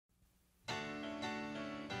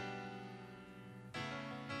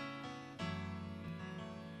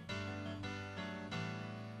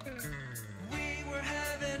We were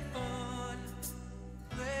having fun,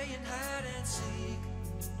 playing hide and seek.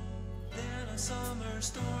 Then a summer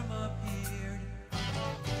storm appeared.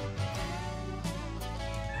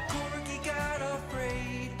 Corky got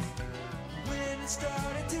afraid when it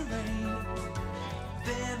started to rain.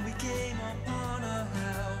 Then we came upon a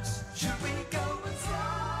house. Should we go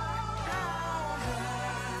inside?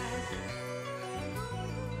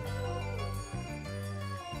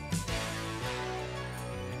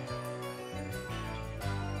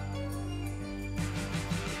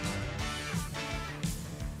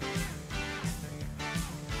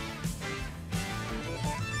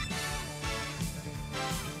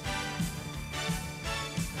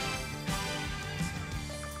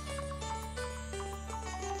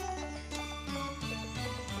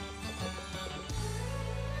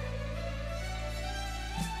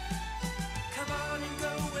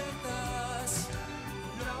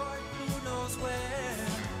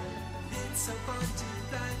 So fun to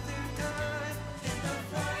fly through time in the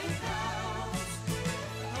flying house.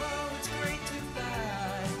 Oh, it's great to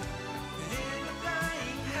fly in the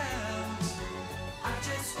flying house. I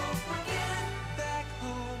just hope we get back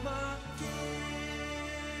home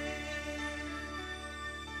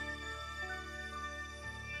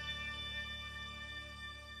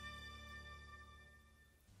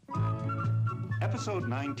again. Episode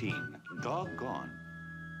 19, Doggone.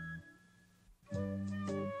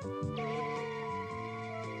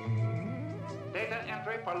 Data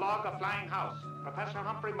entry for log of flying house. Professor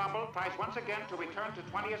Humphrey Bumble tries once again to return to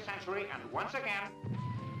 20th century and once again,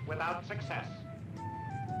 without success.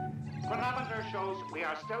 Chronometer shows we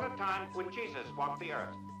are still at time when Jesus walked the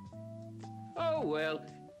earth. Oh, well,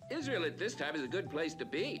 Israel at this time is a good place to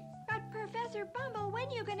be. But Professor Bumble, when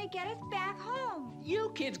are you gonna get us back home?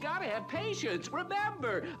 You kids gotta have patience.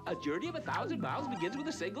 Remember, a journey of 1,000 miles begins with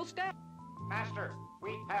a single step. Master,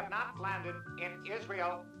 we have not landed in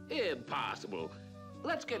Israel. Impossible.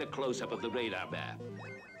 Let's get a close-up of the radar map.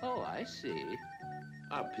 Oh, I see.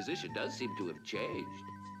 Our position does seem to have changed.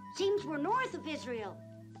 Seems we're north of Israel.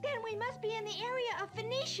 Then we must be in the area of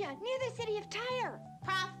Phoenicia, near the city of Tyre.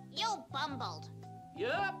 Prof, you bumbled.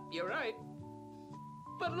 Yup, you're right.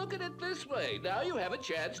 But look at it this way. Now you have a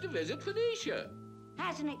chance to visit Phoenicia.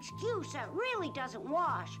 As an excuse, that really doesn't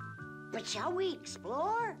wash. But shall we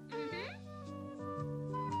explore? Mm-hmm.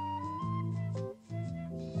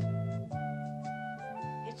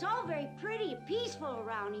 It's all very pretty and peaceful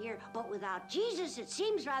around here, but without Jesus, it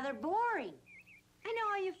seems rather boring. I know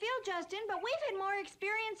how you feel, Justin, but we've had more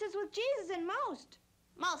experiences with Jesus than most.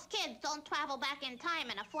 Most kids don't travel back in time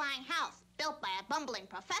in a flying house built by a bumbling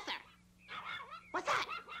professor. What's that?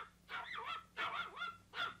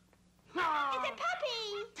 Oh. It's a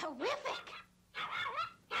puppy! Terrific!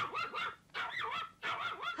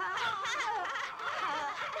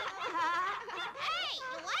 Hey,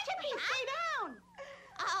 you like me, Chippy, huh? stay down!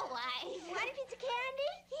 Always. Want a piece of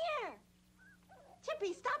candy? Here.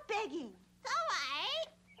 Chippy, stop begging. Alright.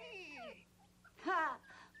 Ha!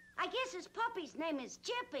 I guess his puppy's name is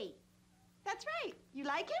Chippy. That's right. You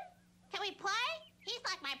like him? Can we play? He's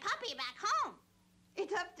like my puppy back home.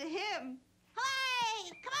 It's up to him.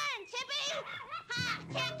 Hooray! Come on, Chippy! Ha!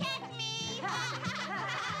 Can't catch me!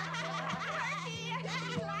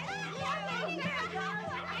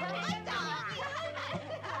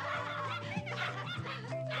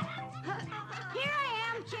 Here I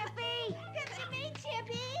am, Chippy. Good to meet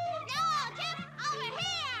Chippy. No, Chip! Over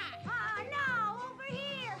here! No, over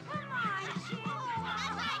here. Come on, Chip.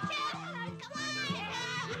 That's right, Chip! Come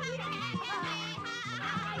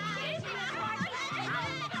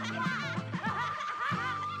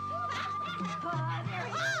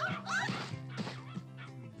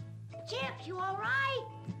Chip, you all right?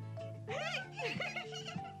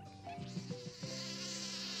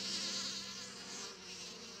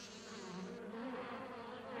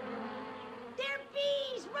 They're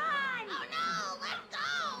bees! Run! Oh no! Let's go!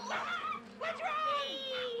 What's wrong?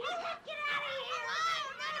 Bees! Get out of here!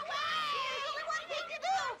 Run away! There's only one thing to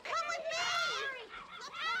do! Come with me!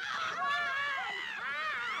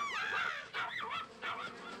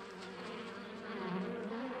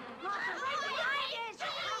 Look, they're right behind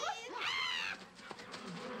us!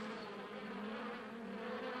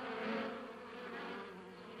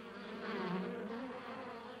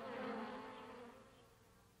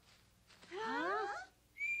 Huh?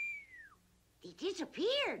 They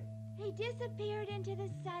disappeared. He disappeared into the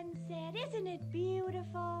sunset. Isn't it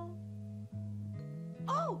beautiful?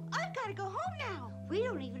 Oh, I've got to go home now. We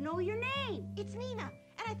don't even know your name. It's Nina,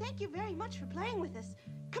 and I thank you very much for playing with us.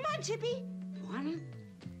 Come on, Chippy. Wanna?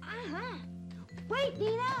 Uh-huh. Wait,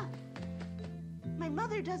 Nina. My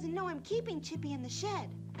mother doesn't know I'm keeping Chippy in the shed.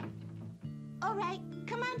 All right,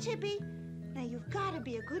 come on, Chippy. Now, you've got to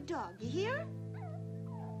be a good dog, you hear?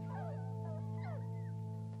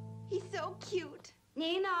 He's so cute.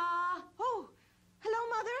 Nina! Oh, hello,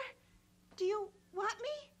 Mother. Do you want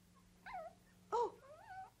me? Oh,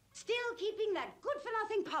 Still keeping that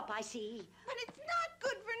good-for-nothing pup, I see. but it's not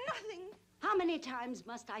good for nothing. How many times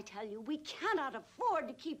must I tell you we cannot afford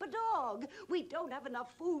to keep a dog? We don't have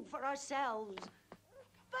enough food for ourselves.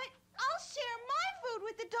 But I'll share my food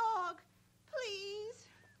with the dog. Please.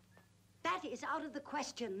 That is out of the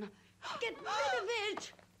question. Get rid of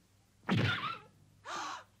it.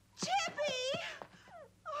 Chippy!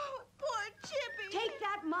 Oh, poor Chippy. Take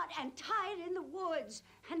that mutt and tie it in the woods.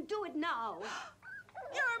 And do it now.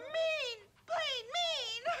 You're mean. Plain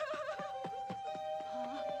mean.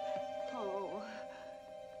 Oh.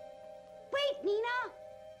 Wait, Nina.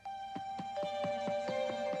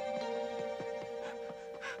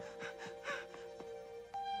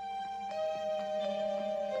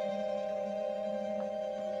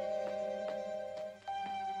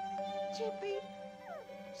 Chippy,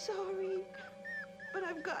 sorry, but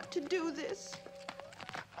I've got to do this.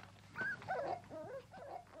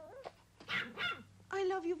 I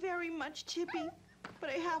love you very much, Chippy, but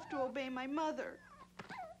I have to obey my mother.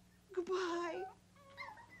 Goodbye.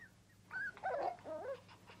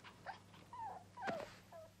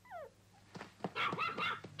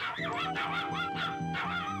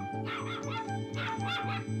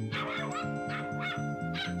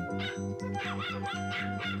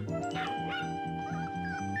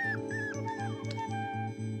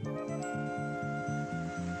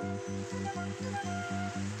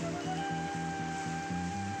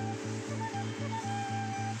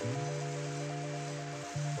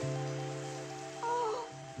 Oh,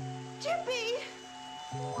 Chippy!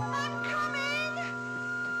 I'm coming!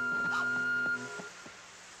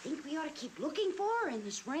 Think we ought to keep looking for her in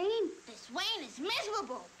this rain? This rain is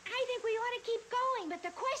miserable. I think we ought to keep going, but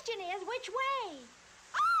the question is, which way?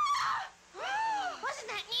 Wasn't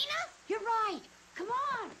that Nina? You're right. Come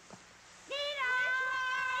on. Nina!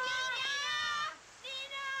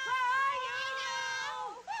 Nina! Where are you?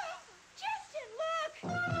 Justin, look!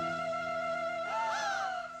 Oh.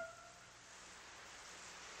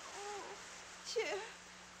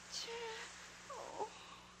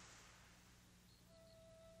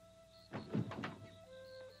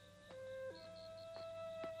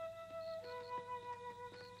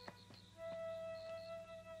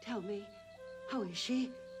 Tell me, how is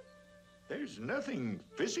she? There's nothing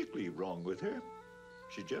physically wrong with her.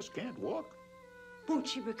 She just can't walk. Won't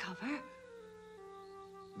she recover?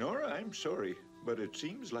 Nora, I'm sorry, but it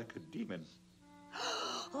seems like a demon.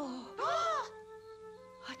 Oh,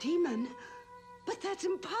 a demon? But that's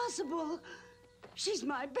impossible. She's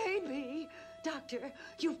my baby. Doctor,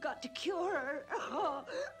 you've got to cure her. Oh,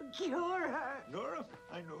 cure her. Nora,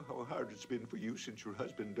 I know how hard it's been for you since your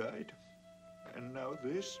husband died. And now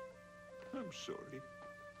this? I'm sorry.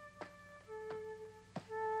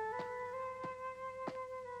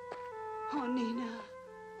 Oh, Nina.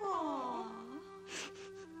 Oh.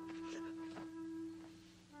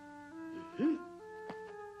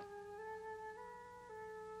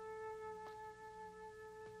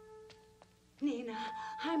 Nina,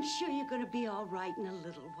 I'm sure you're going to be all right in a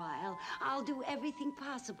little while. I'll do everything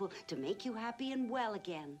possible to make you happy and well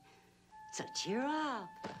again. So cheer up.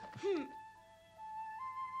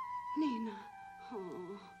 Nina.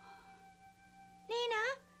 Oh. Nina,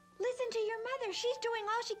 listen to your mother. She's doing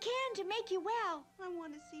all she can to make you well. I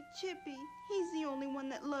want to see Chippy. He's the only one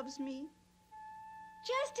that loves me.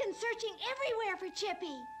 Justin's searching everywhere for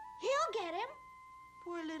Chippy. He'll get him.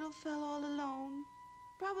 Poor little fellow all alone.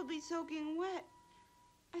 Probably soaking wet.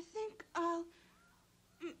 I think I'll...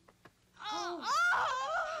 Oh!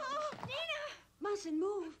 Nina! Mustn't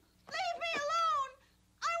move. Leave me alone!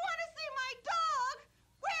 I want to see my dog!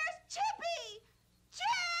 Where's Chippy?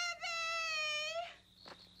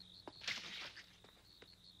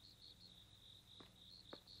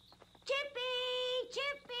 Chippy!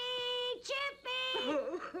 Chippy! Chippy!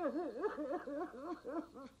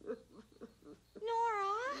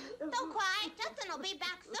 Nora? Don't cry. Justin will be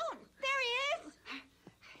back soon. There he is!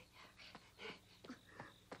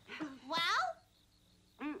 Well?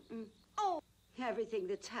 Oh, everything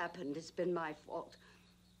that's happened has been my fault.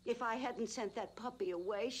 If I hadn't sent that puppy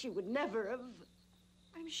away, she would never have...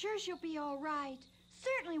 I'm sure she'll be all right.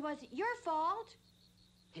 Certainly wasn't your fault.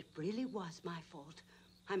 It really was my fault.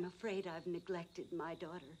 I'm afraid I've neglected my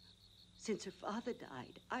daughter. Since her father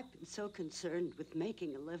died, I've been so concerned with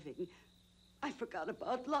making a living. I forgot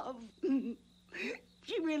about love.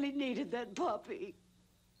 She really needed that puppy.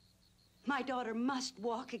 My daughter must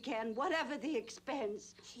walk again, whatever the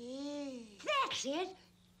expense. Gee. That's it.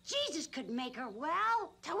 Jesus could make her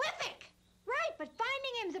well. Terrific! Right, but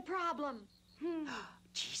finding him's a problem.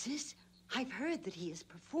 Jesus? I've heard that he has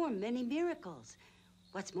performed many miracles.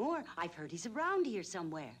 What's more, I've heard he's around here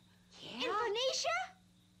somewhere. In Phoenicia?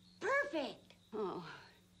 Perfect. Oh,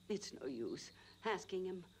 it's no use asking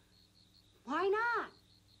him. Why not?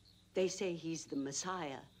 They say he's the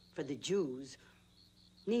Messiah for the Jews.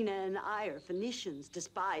 Nina and I are Phoenicians,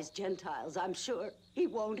 despised Gentiles. I'm sure he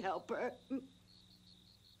won't help her.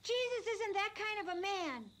 Jesus isn't that kind of a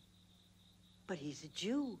man. But he's a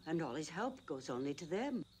Jew, and all his help goes only to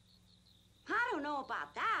them. I don't know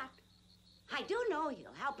about that. I do know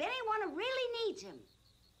he'll help anyone who really needs him.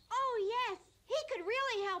 Oh, yes. He could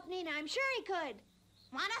really help Nina. I'm sure he could.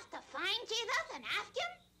 Want us to find Jesus and ask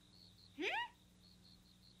him?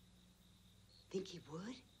 Think he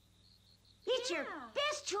would? It's your Yeah.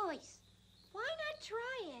 best choice. Why not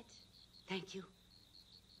try it? Thank you.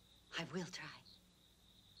 I will try.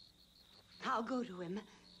 I'll go to him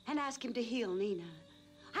and ask him to heal Nina.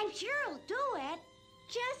 I'm sure he'll do it.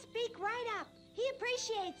 Just speak right up. He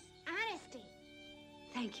appreciates honesty.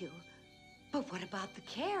 Thank you. But what about the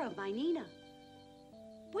care of my Nina?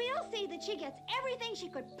 We'll see that she gets everything she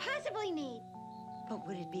could possibly need. But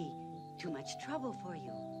would it be too much trouble for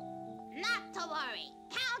you? Not to worry.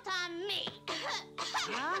 Count on me.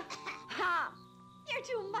 Huh? Ha! You're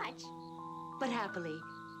too much. But happily,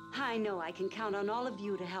 I know I can count on all of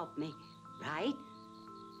you to help me, right?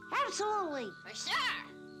 Absolutely. For sure.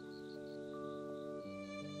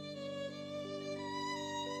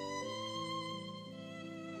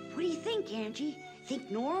 What do you think, Angie?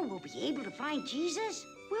 Think Nora will be able to find Jesus?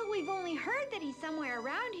 Well, we've only heard that he's somewhere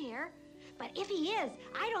around here. But if he is,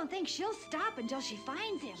 I don't think she'll stop until she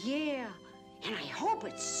finds him. Yeah, and I hope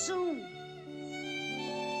it's soon.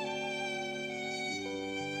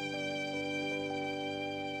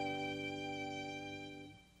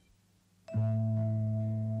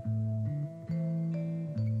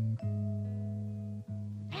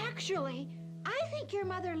 Actually, I think your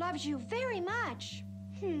mother loves you very much.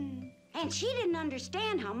 And she didn't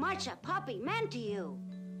understand how much a puppy meant to you.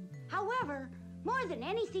 However, more than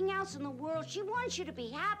anything else in the world, she wants you to be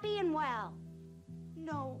happy and well.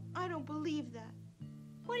 No, I don't believe that.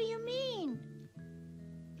 What do you mean?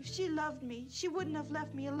 If she loved me, she wouldn't have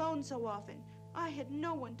left me alone so often. I had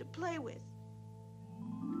no one to play with.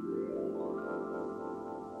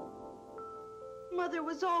 Mother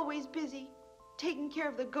was always busy, taking care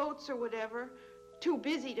of the goats or whatever. Too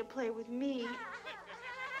busy to play with me.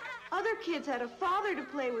 Other kids had a father to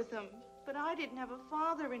play with them, but I didn't have a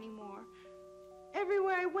father anymore.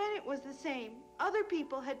 Everywhere I went, it was the same. Other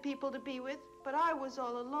people had people to be with, but I was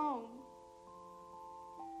all alone.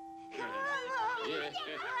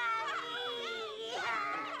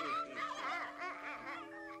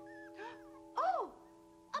 Oh,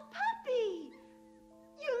 a puppy!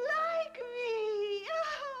 You like me! Oh.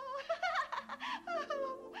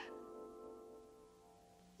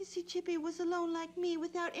 You see, Chippy was alone like me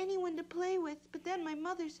without anyone to play with, but then my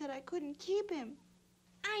mother said I couldn't keep him.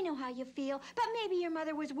 I know how you feel, but maybe your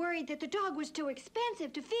mother was worried that the dog was too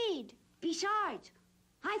expensive to feed. Besides,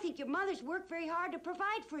 I think your mother's worked very hard to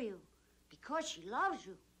provide for you because she loves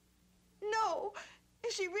you. No,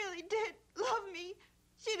 if she really did love me,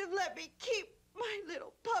 she'd have let me keep my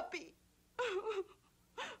little puppy.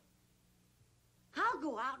 I'll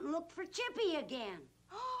go out and look for Chippy again.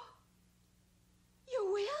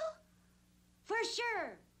 You will? For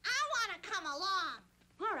sure. I want to come along.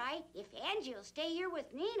 All right, if Angie will stay here with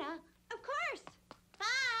Nina. Of course.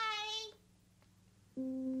 Bye.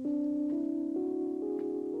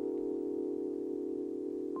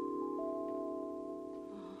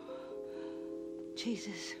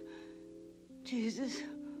 Jesus, Jesus,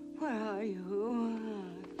 where are you?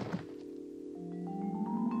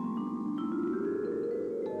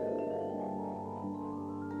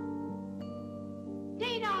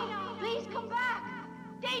 Nina, please come back.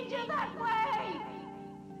 Danger that way.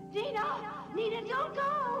 Nina, don't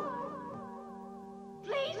go.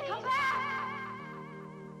 Please come back.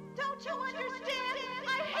 Don't you understand?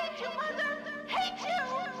 I hate you, Mother! Hate you!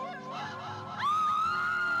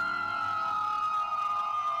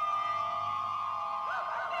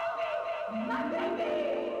 My baby!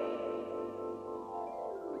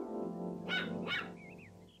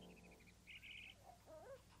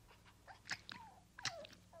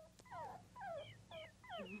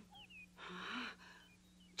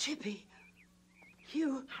 Chippy,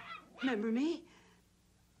 you remember me?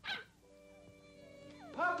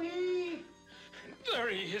 Puppy! There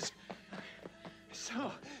he is.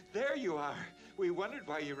 So, there you are. We wondered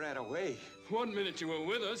why you ran away. 1 minute you were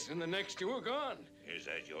with us, and the next you were gone. Is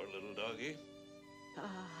that your little doggie?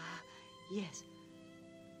 Yes.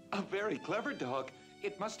 A very clever dog.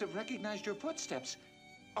 It must have recognized your footsteps.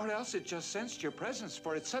 Or else it just sensed your presence,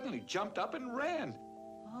 for it suddenly jumped up and ran.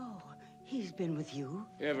 Oh, he's been with you?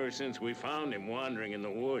 Ever since we found him wandering in the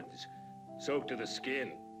woods, soaked to the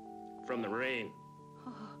skin from the rain.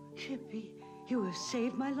 Oh, Chippy, you have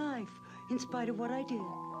saved my life in spite of what I did.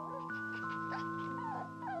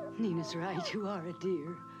 Nina's right, you are a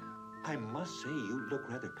dear. I must say, you look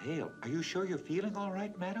rather pale. Are you sure you're feeling all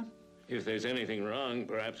right, madam? If there's anything wrong,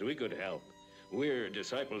 perhaps we could help. We're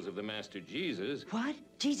disciples of the Master Jesus. What?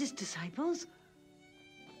 Jesus' disciples?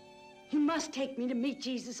 You must take me to meet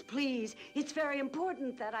Jesus, please. It's very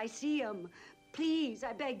important that I see him. Please,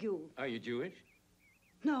 I beg you. Are you Jewish?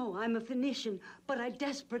 No, I'm a Phoenician, but I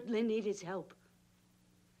desperately need his help.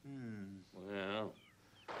 Well,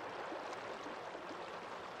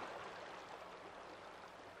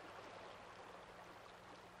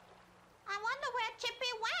 I wonder where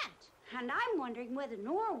Chippy went. And I'm wondering whether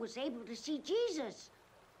Nora was able to see Jesus.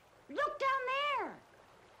 Look down there.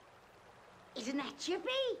 Isn't that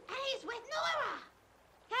Chippy? And he's with Nora.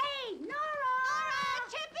 Hey, Nora! Nora,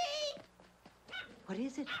 Chippy! What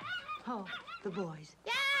is it? Oh, the boys.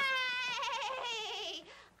 Yay!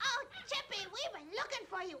 Oh, Chippy, we've been looking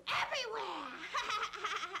for you everywhere.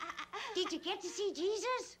 Did you get to see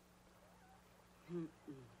Jesus?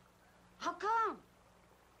 How come?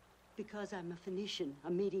 Because I'm a Phoenician, a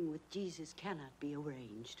meeting with Jesus cannot be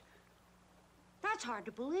arranged. That's hard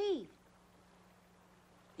to believe.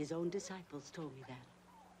 His own disciples told me that.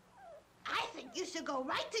 I think you should go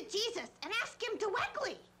right to Jesus and ask him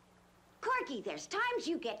directly. Corky, there's times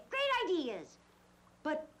you get great ideas.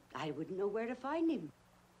 But I wouldn't know where to find him.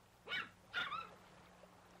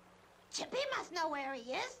 Chippy must know where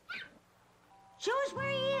he is. Show us where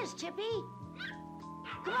he is, Chippy.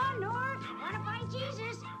 Come on, Nora. Want to find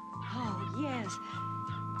Jesus? Oh, yes.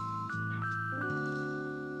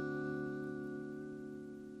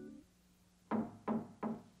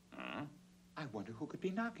 I wonder who could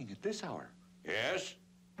be knocking at this hour. Yes?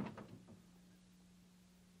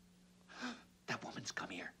 That woman's come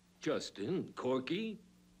here. Justin, Corky,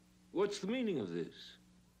 what's the meaning of this?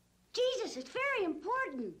 Jesus, it's very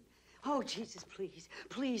important. Oh, Jesus, please.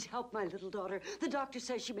 Please help my little daughter. The doctor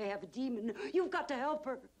says she may have a demon. You've got to help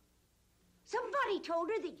her. Somebody told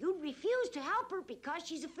her that you'd refuse to help her because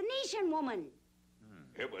she's a Phoenician woman.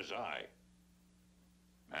 It was I.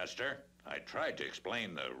 Master, I tried to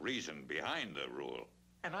explain the reason behind the rule.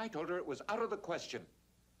 And I told her it was out of the question.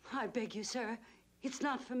 I beg you, sir. It's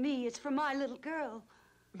not for me. It's for my little girl.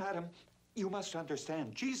 Madam, you must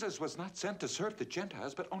understand, Jesus was not sent to serve the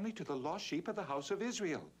Gentiles, but only to the lost sheep of the house of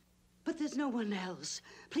Israel. But there's no one else.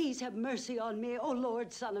 Please have mercy on me, O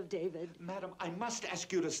Lord, Son of David. Madam, I must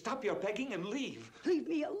ask you to stop your begging and leave. Leave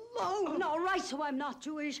me alone. All right, so I'm not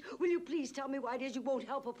Jewish. Will you please tell me why it is you won't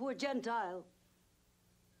help a poor Gentile?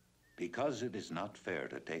 Because it is not fair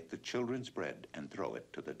to take the children's bread and throw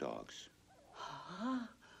it to the dogs. Huh?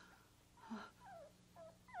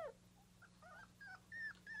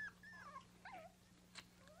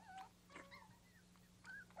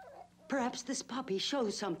 Perhaps this puppy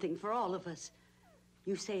shows something for all of us.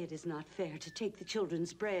 You say it is not fair to take the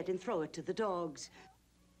children's bread and throw it to the dogs.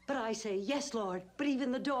 But I say, yes, Lord, but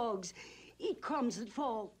even the dogs eat crumbs that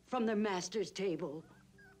fall from their master's table.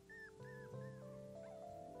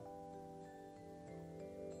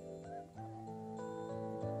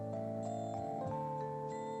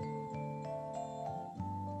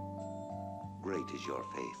 Great is your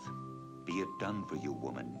faith. Be it done for you,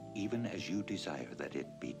 woman, even as you desire that it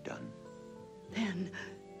be done. Then,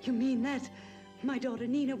 you mean that my daughter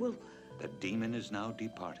Nina will... The demon is now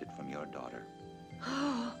departed from your daughter.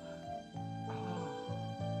 Oh.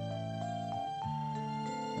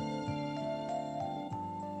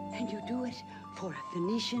 And you do it for a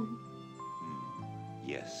Phoenician?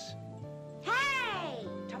 Yes. Hey!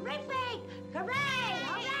 Terrific! Hooray!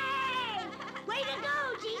 Hooray! Way to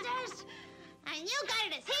go, Jesus! And you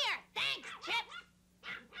got us here. Thanks, Chips.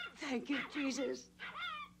 Thank you, Jesus.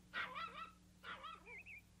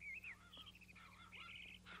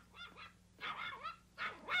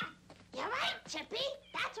 You're right, Chippy.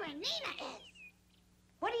 That's where Nina is.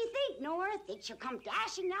 What do you think, Nora? Think she'll come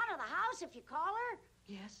dashing out of the house if you call her?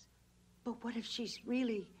 Yes, but what if she's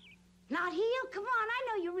really... Not healed? Come on, I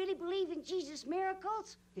know you really believe in Jesus'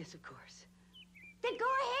 miracles. Yes, of course. Then go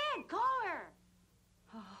ahead, call her.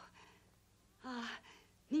 Oh,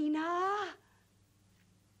 Nina?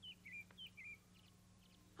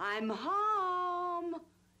 I'm home.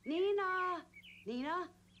 Nina? Nina?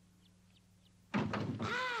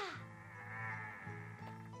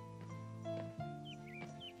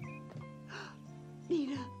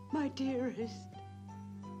 dearest.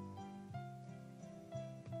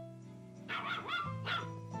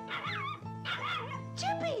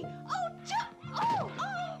 Chippy! Oh, Chip! Oh,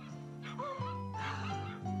 oh!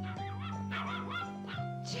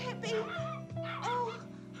 Chippy! Oh,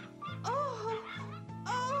 oh,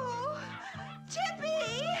 oh! Chippy!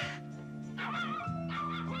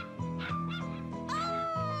 Oh,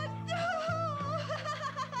 no!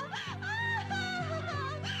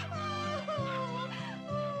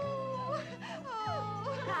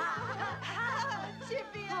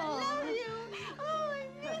 Chippy, I love you. Oh, I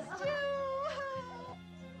missed you.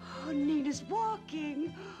 Oh, Nina's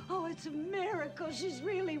walking. Oh, it's a miracle. She's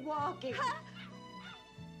really walking.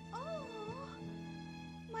 Oh,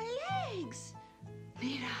 my legs.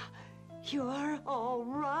 Nina, you're all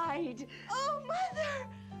right. Oh, Mother.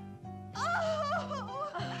 Oh.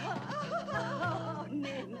 Oh,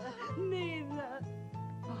 Nina, Nina.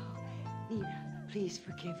 Oh, Nina, please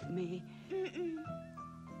forgive me. Mm-mm.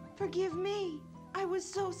 Forgive me. I was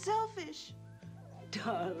so selfish.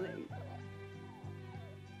 Darling.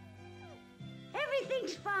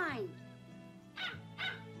 Everything's fine.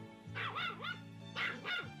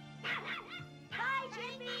 Bye,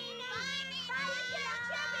 Chippy. Bye,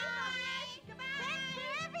 Chippy. Thanks for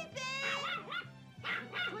everything.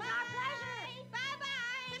 It was our pleasure.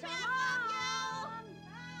 Bye-bye. So long.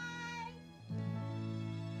 Bye.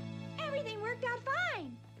 Everything worked out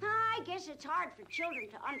fine. I guess it's hard for children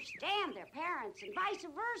to understand their parents and vice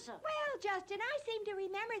versa. Well, Justin, I seem to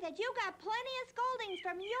remember that you got plenty of scoldings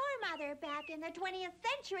from your mother back in the 20th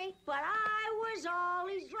century. But I was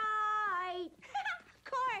always right. Of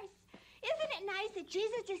course. Isn't it nice that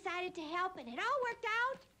Jesus decided to help and it all worked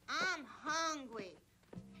out? I'm hungry.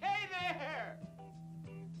 Hey there!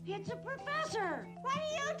 It's a professor. What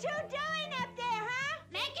are you two doing up there, huh?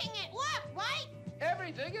 Making it work, right?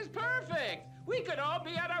 Everything is perfect. We could all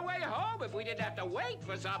be on our way home if we didn't have to wait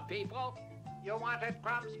for some people. You wanted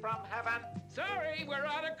crumbs from heaven? Sorry, we're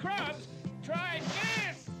out of crumbs. Try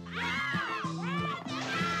this. Ah!